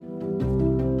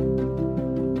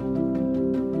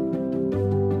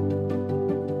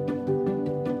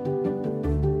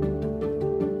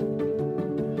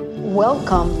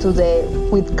Welcome to the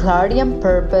With Clarity and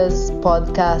Purpose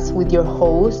podcast with your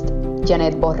host,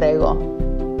 Janet Borrego.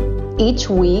 Each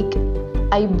week,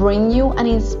 I bring you an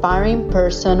inspiring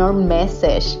person or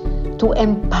message to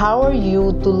empower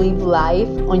you to live life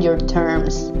on your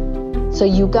terms so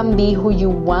you can be who you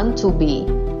want to be,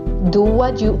 do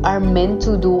what you are meant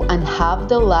to do, and have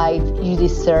the life you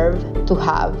deserve to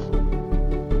have.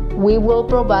 We will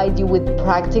provide you with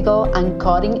practical and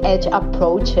cutting-edge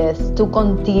approaches to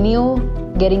continue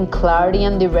getting clarity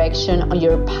and direction on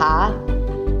your path,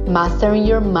 mastering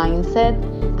your mindset,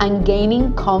 and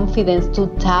gaining confidence to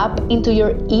tap into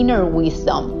your inner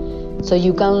wisdom so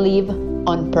you can live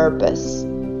on purpose.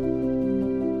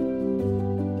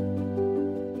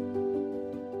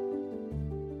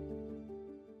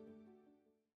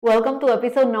 Welcome to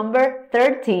episode number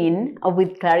 13 of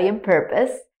With Clarity and Purpose.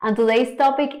 And today's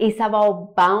topic is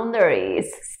about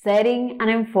boundaries, setting and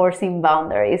enforcing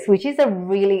boundaries, which is a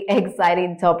really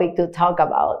exciting topic to talk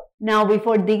about. Now,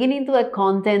 before digging into the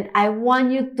content, I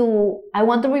want to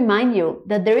remind you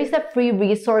that there is a free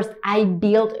resource I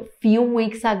built a few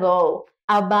weeks ago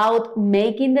about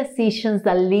making decisions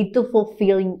that lead to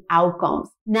fulfilling outcomes.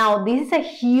 Now, this is a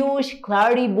huge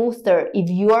clarity booster if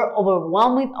you are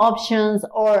overwhelmed with options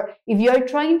or if you are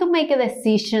trying to make a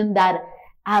decision that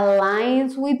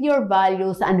aligns with your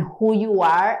values and who you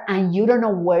are and you don't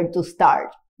know where to start.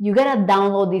 You gotta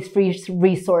download this free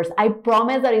resource. I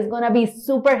promise that it's gonna be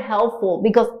super helpful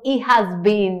because it has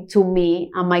been to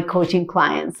me and my coaching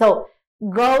clients. So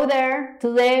go there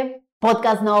to the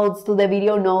podcast notes, to the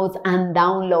video notes, and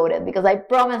download it because I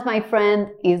promise, my friend,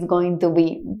 it's going to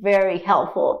be very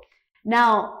helpful.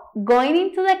 Now, going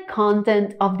into the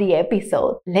content of the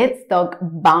episode, let's talk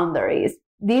boundaries.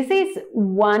 This is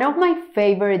one of my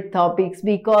favorite topics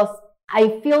because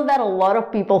I feel that a lot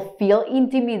of people feel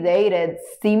intimidated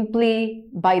simply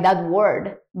by that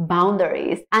word,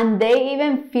 boundaries. And they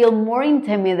even feel more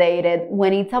intimidated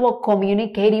when it's about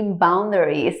communicating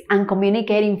boundaries and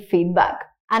communicating feedback.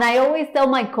 And I always tell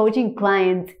my coaching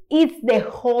clients, it's the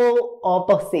whole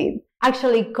opposite.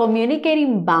 Actually,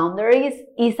 communicating boundaries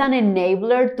is an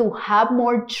enabler to have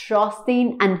more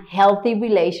trusting and healthy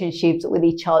relationships with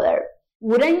each other.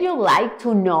 Wouldn't you like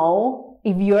to know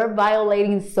if you're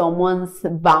violating someone's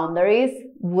boundaries?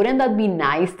 Wouldn't that be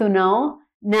nice to know?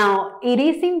 Now, it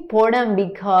is important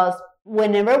because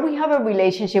whenever we have a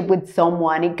relationship with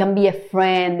someone, it can be a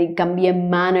friend, it can be a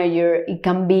manager, it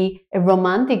can be a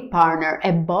romantic partner,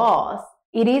 a boss.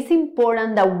 It is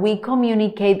important that we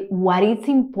communicate what is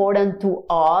important to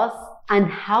us and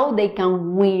how they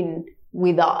can win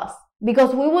with us.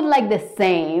 Because we would like the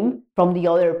same from the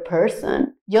other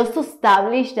person. Just to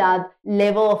establish that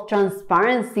level of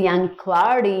transparency and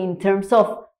clarity in terms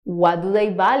of what do they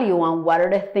value and what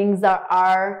are the things that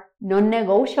are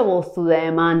non-negotiables to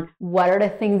them and what are the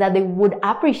things that they would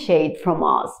appreciate from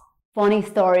us. Funny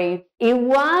story.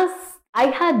 I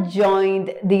had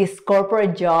joined this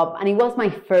corporate job and it was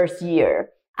my first year.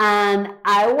 And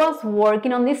I was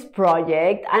working on this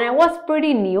project and I was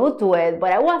pretty new to it,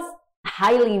 but I was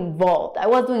highly involved. I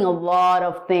was doing a lot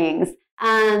of things.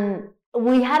 And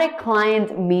we had a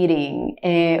client meeting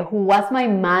who was my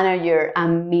manager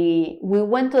and me. We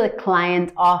went to the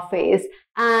client office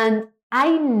and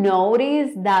I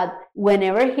noticed that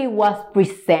whenever he was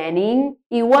presenting,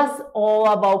 it was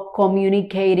all about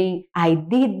communicating. I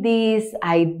did this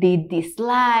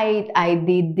slide, I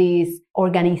did this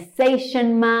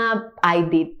organization map, I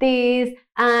did this.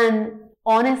 And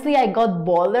honestly, I got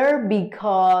bothered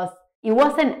because it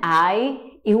wasn't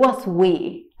it was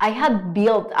we. I had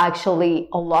built actually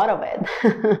a lot of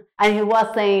it. And he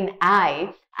was saying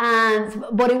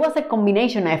but it was a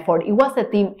combination effort. It was a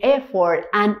team effort.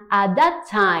 And at that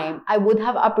time, I would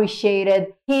have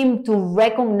appreciated him to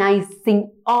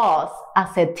recognizing us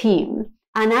as a team.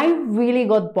 And I really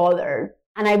got bothered.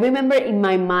 And I remember in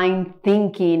my mind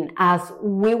thinking as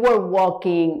we were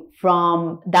walking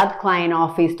from that client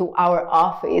office to our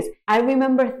office, I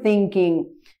remember thinking,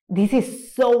 this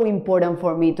is so important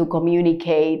for me to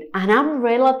communicate, and I'm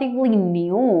relatively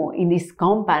new in this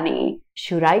company.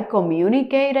 Should I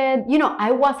communicate it?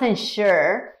 I wasn't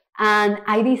sure, and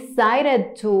I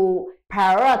decided to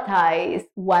prioritize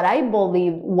what I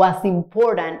believed was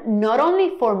important, not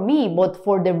only for me, but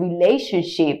for the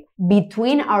relationship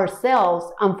between ourselves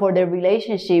and for the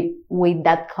relationship with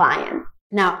that client.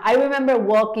 Now, I remember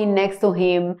walking next to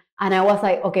him, and I was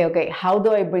like, okay, how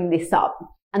do I bring this up?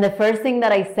 And the first thing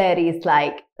that I said is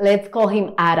let's call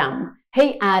him Adam.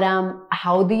 Hey, Adam,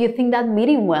 how do you think that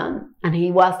meeting went? And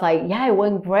he was like, yeah, it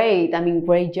went great.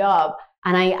 Great job.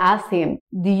 and I asked him,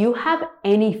 do you have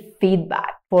any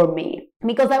feedback for me?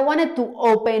 Because I wanted to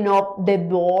open up the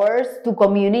doors to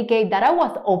communicate that I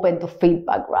was open to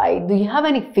feedback, right? Do you have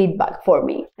any feedback for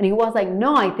me? And he was like,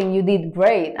 no, I think you did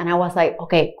great. And I was like,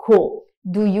 okay, cool.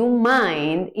 Do you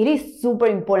mind? It is super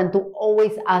important to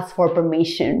always ask for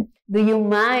permission. Do you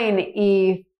mind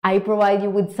if I provide you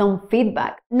with some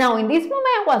feedback? Now, in this moment,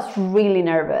 I was really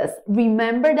nervous.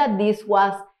 Remember that this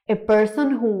was a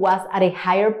person who was at a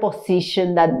higher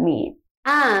position than me.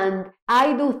 And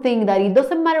I do think that it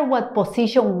doesn't matter what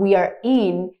position we are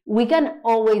in, we can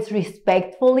always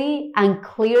respectfully and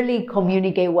clearly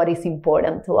communicate what is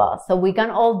important to us. So we can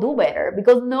all do better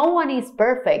because no one is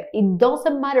perfect. It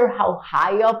doesn't matter how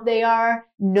high up they are.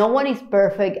 No one is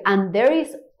perfect. And there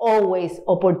is always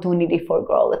opportunity for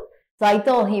growth. So I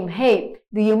told him, hey,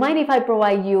 do you mind if I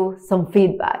provide you some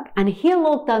feedback? And he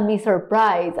looked at me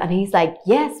surprised and he's like,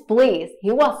 yes, please.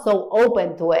 He was so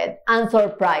open to it and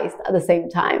surprised at the same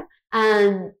time.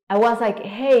 And I was like,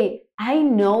 hey, I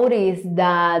noticed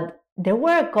that there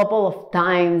were a couple of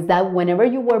times that whenever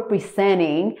you were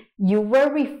presenting, you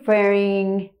were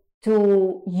referring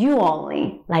to you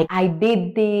only. Like, I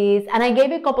did this. And I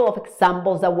gave a couple of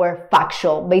examples that were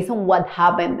factual based on what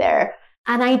happened there.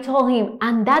 And I told him,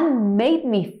 and that made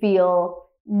me feel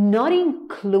not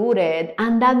included.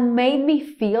 And that made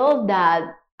me feel that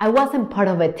I wasn't part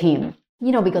of a team,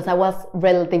 because I was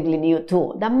relatively new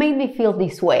too. That made me feel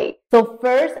this way. So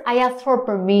first, I asked for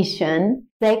permission.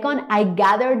 Second, I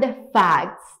gathered the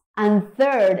facts. And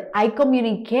third, I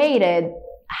communicated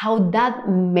how that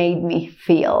made me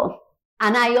feel.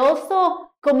 And I also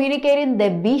communicated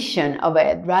the vision of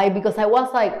it, right? Because I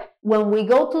was like, when we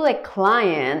go to the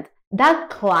client, that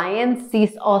client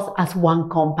sees us as one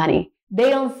company. They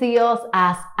don't see us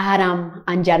as Adam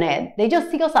and Janet. They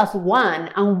just see us as one.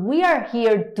 And we are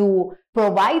here to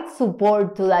provide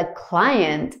support to that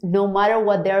client no matter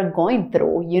what they're going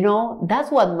through.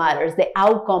 That's what matters, the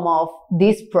outcome of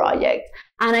this project.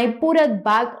 And I put it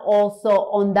back also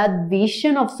on that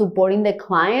vision of supporting the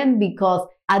client because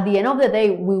at the end of the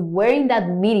day, we were in that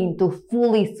meeting to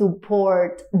fully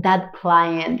support that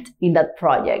client in that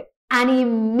project. And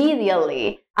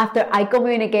immediately after I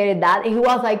communicated that, he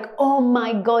was like, oh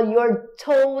my God, you're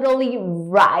totally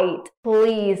right.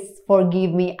 Please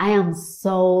forgive me. I am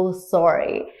so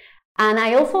sorry. And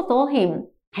I also told him,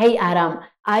 hey, Adam,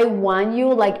 I want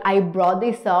you, like I brought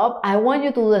this up, I want you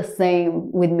to do the same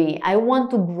with me. I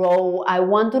want to grow. I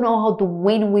want to know how to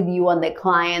win with you and the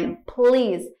client.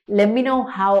 Please let me know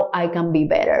how I can be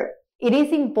better. It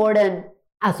is important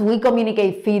as we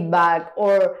communicate feedback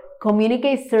or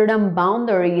communicate certain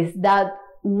boundaries that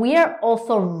we are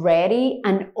also ready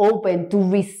and open to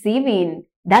receiving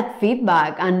that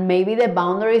feedback and maybe the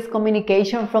boundaries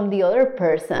communication from the other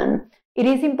person. It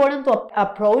is important to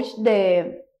approach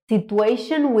the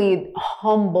situation with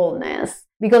humbleness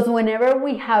because whenever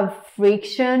we have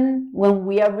friction, when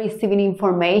we are receiving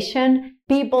information,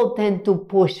 people tend to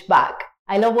push back.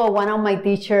 I love what one of my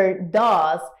teachers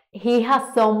does. He has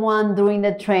someone during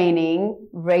the training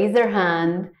raise their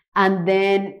hand and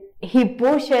then he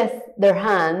pushes their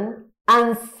hand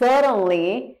and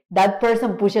suddenly that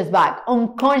person pushes back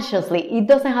unconsciously. It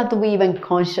doesn't have to be even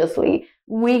consciously.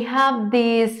 We have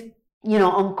this,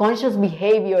 unconscious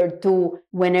behavior to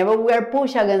whenever we are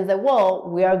pushed against the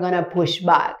wall, we are going to push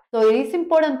back. So it is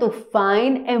important to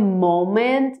find a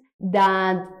moment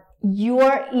that you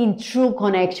are in true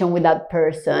connection with that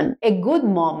person, a good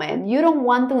moment. You don't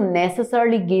want to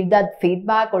necessarily give that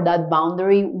feedback or that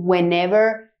boundary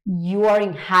whenever you are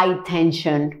in high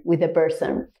tension with the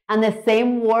person. And the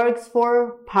same works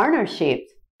for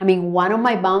partnerships. I mean, one of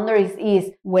my boundaries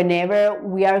is whenever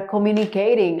we are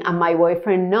communicating and my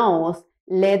boyfriend knows,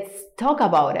 let's talk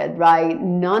about it, right?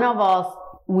 None of us,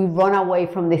 we run away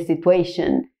from the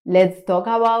situation. Let's talk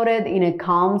about it in a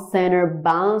calm, centered,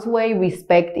 balanced way,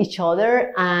 respect each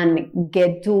other and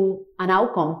get to an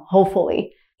outcome,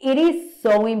 hopefully. It is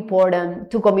so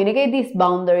important to communicate these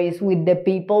boundaries with the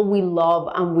people we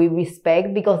love and we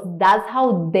respect because that's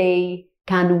how they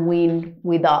can win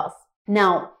with us.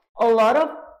 Now, a lot of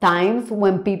times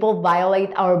when people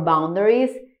violate our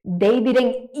boundaries, they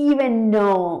didn't even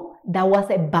know that was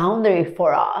a boundary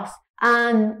for us.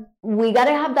 And we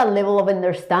gotta have that level of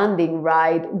understanding,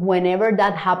 right? Whenever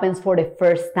that happens for the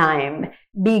first time.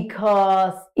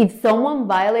 Because if someone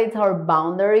violates our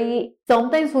boundary,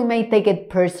 sometimes we may take it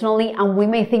personally and we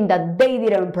may think that they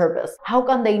did it on purpose. How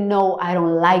can they know I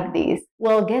don't like this?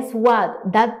 Well, guess what?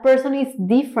 That person is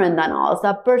different than us.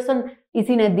 That person is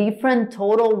in a different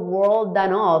total world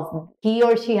than us. He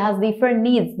or she has different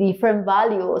needs, different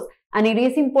values, and it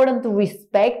is important to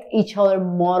respect each other's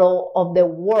model of the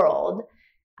world.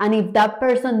 And if that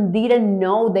person didn't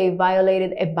know they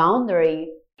violated a boundary,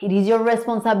 it is your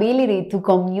responsibility to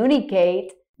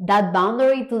communicate that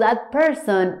boundary to that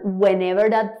person whenever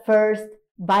that first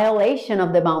violation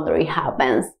of the boundary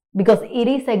happens, because it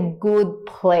is a good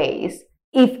place.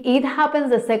 If it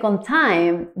happens the second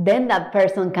time, then that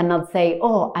person cannot say,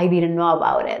 oh, I didn't know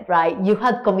about it, right? You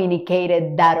had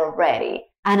communicated that already.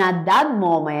 And at that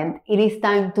moment, it is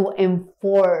time to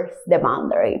enforce the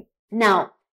boundary.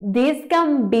 Now, this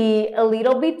can be a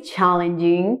little bit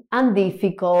challenging and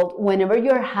difficult whenever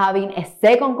you're having a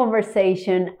second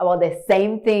conversation about the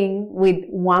same thing with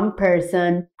one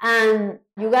person, and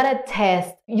you gotta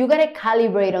test, you gotta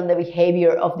calibrate on the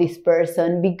behavior of this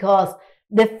person, because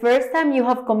the first time you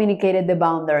have communicated the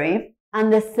boundary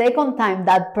and the second time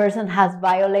that person has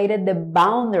violated the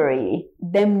boundary,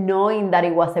 them knowing that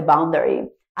it was a boundary.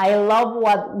 I love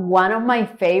what one of my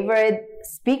favorite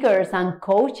speakers and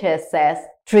coaches says,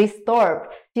 Trish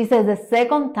Thorpe. She says the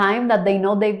second time that they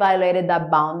know they violated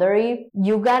that boundary,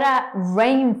 you gotta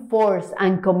reinforce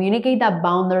and communicate that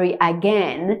boundary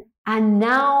again, and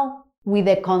now with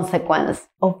the consequence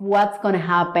of what's gonna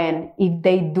happen if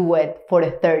they do it for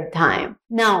the third time.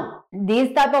 Now,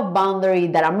 this type of boundary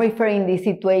that I'm referring in this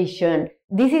situation,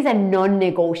 this is a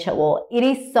non-negotiable. It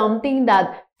is something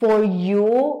that for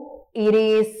you, it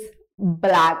is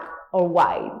black or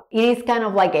white. It is kind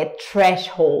of like a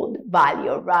threshold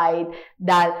value, right?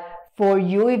 That for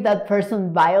you, if that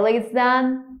person violates that,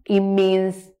 it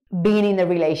means being in the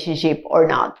relationship or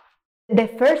not. The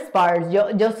first part,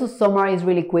 just to summarize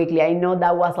really quickly, I know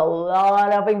that was a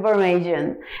lot of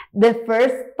information. The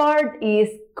first part is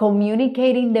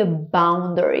communicating the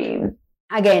boundary.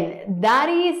 Again, that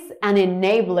is an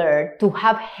enabler to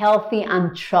have healthy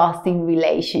and trusting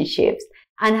relationships.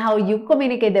 And how you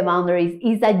communicate the boundaries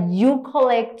is that you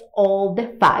collect all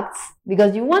the facts,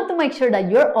 because you want to make sure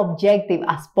that you're objective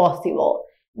as possible.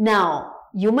 Now,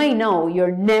 you may know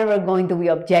you're never going to be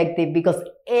objective because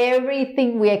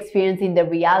everything we experience in the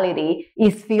reality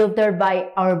is filtered by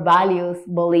our values,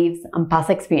 beliefs, and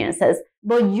past experiences.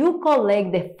 But you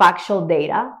collect the factual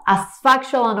data, as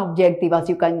factual and objective as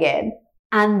you can get.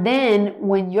 And then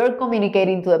when you're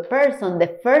communicating to a person,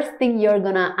 the first thing you're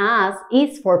gonna ask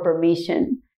is for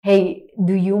permission. Hey,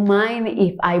 do you mind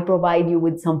if I provide you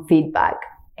with some feedback?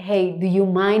 Hey, do you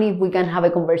mind if we can have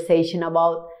a conversation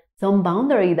about some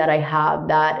boundary that I have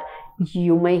that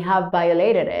you may have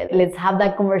violated it? Let's have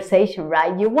that conversation,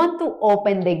 right? You want to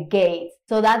open the gates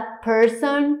so that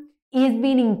person is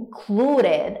being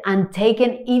included and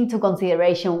taken into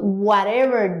consideration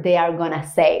whatever they are gonna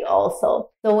say also.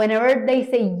 So whenever they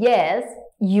say yes,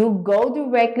 you go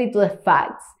directly to the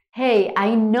facts. Hey,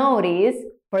 I noticed,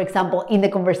 for example, in the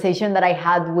conversation that I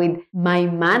had with my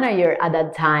manager at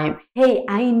that time, hey,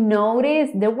 I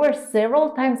noticed there were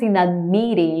several times in that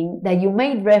meeting that you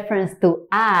made reference to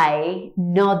I,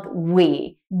 not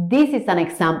we. This is an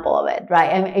example of it,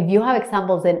 right? I mean, if you have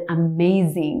examples, then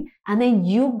amazing. And then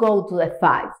you go to the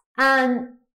facts. And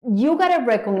you gotta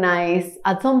recognize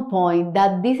at some point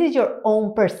that this is your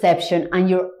own perception and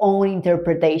your own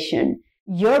interpretation.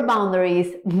 Your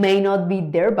boundaries may not be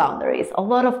their boundaries. A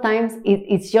lot of times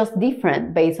it's just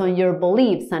different based on your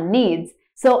beliefs and needs.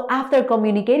 So after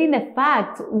communicating the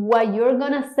facts, what you're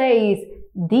gonna say is,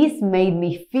 this made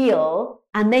me feel,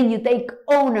 and then you take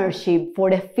ownership for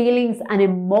the feelings and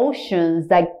emotions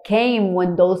that came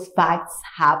when those facts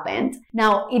happened.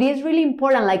 Now, it is really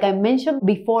important, like I mentioned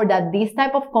before, that these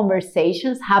type of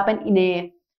conversations happen in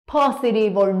a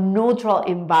positive or neutral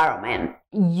environment.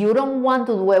 You don't want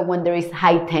to do it when there is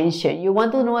high tension. You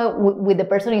want to do it when the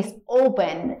person is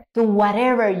open to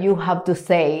whatever you have to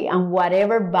say and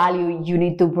whatever value you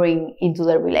need to bring into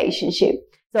the relationship.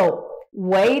 So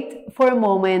wait for a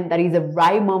moment that is the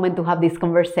right moment to have this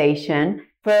conversation.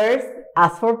 First,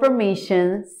 ask for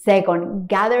permission. Second,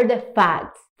 gather the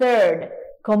facts. Third,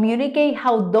 communicate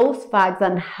how those facts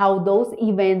and how those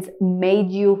events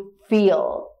made you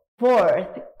feel. Fourth,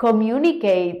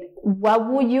 communicate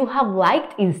what would you have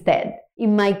liked instead.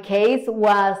 In my case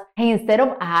was, hey, instead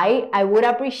of I would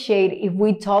appreciate if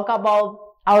we talk about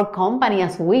our company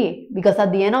as we, because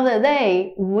at the end of the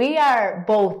day, we are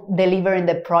both delivering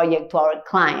the project to our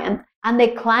client, and the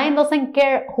client doesn't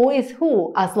care who is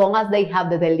who as long as they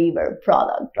have the delivered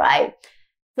product, right?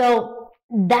 So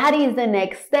that is the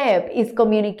next step, is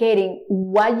communicating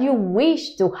what you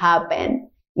wish to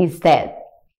happen instead.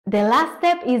 The last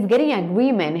step is getting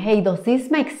agreement. Hey, does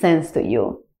this make sense to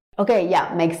you? Okay,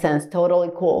 yeah, makes sense. Totally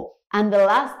cool. And the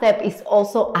last step is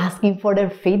also asking for their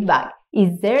feedback.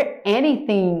 Is there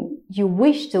anything you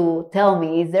wish to tell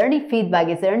me? Is there any feedback?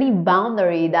 Is there any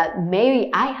boundary that maybe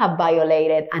I have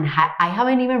violated and I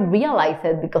haven't even realized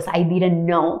it because I didn't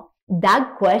know?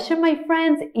 That question, my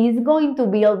friends, is going to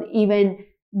build even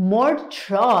more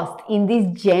trust in this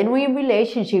genuine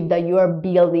relationship that you are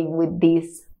building with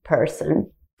this person.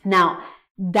 Now,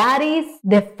 that is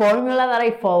the formula that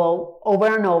I follow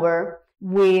over and over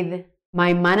with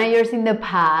my managers in the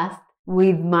past,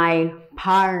 with my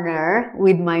partner,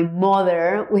 with my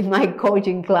mother, with my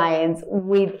coaching clients,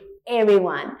 with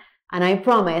everyone. And I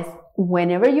promise,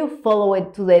 whenever you follow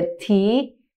it to the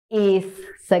T, is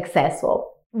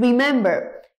successful.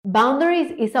 Remember,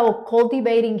 boundaries is about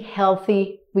cultivating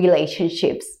healthy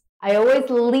relationships. I always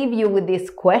leave you with this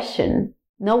question,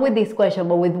 not with this question,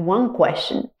 but with one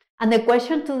question. And the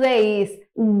question today is,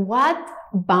 what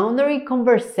boundary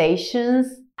conversations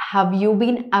have you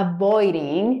been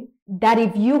avoiding that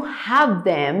if you have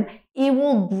them, it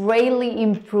will greatly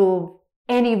improve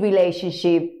any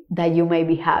relationship that you may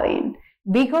be having?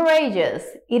 Be courageous.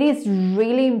 It is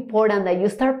really important that you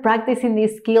start practicing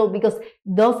this skill because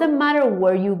it doesn't matter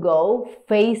where you go,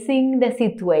 facing the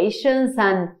situations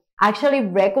and actually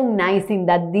recognizing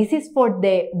that this is for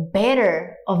the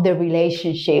better of the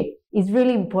relationship is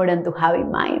really important to have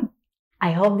in mind.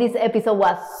 I hope this episode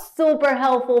was super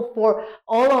helpful for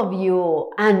all of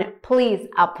you. And please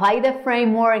apply the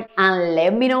framework and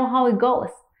let me know how it goes.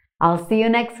 I'll see you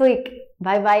next week.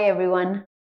 Bye-bye, everyone.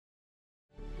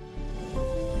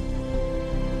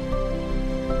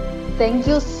 Thank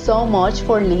you so much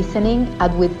for listening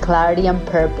at With Clarity and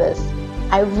Purpose.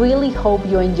 I really hope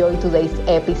you enjoyed today's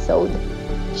episode.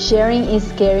 Sharing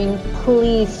is caring.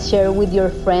 Please share with your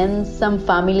friends and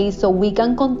family so we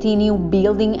can continue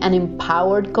building an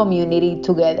empowered community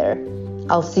together.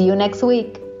 I'll see you next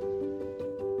week.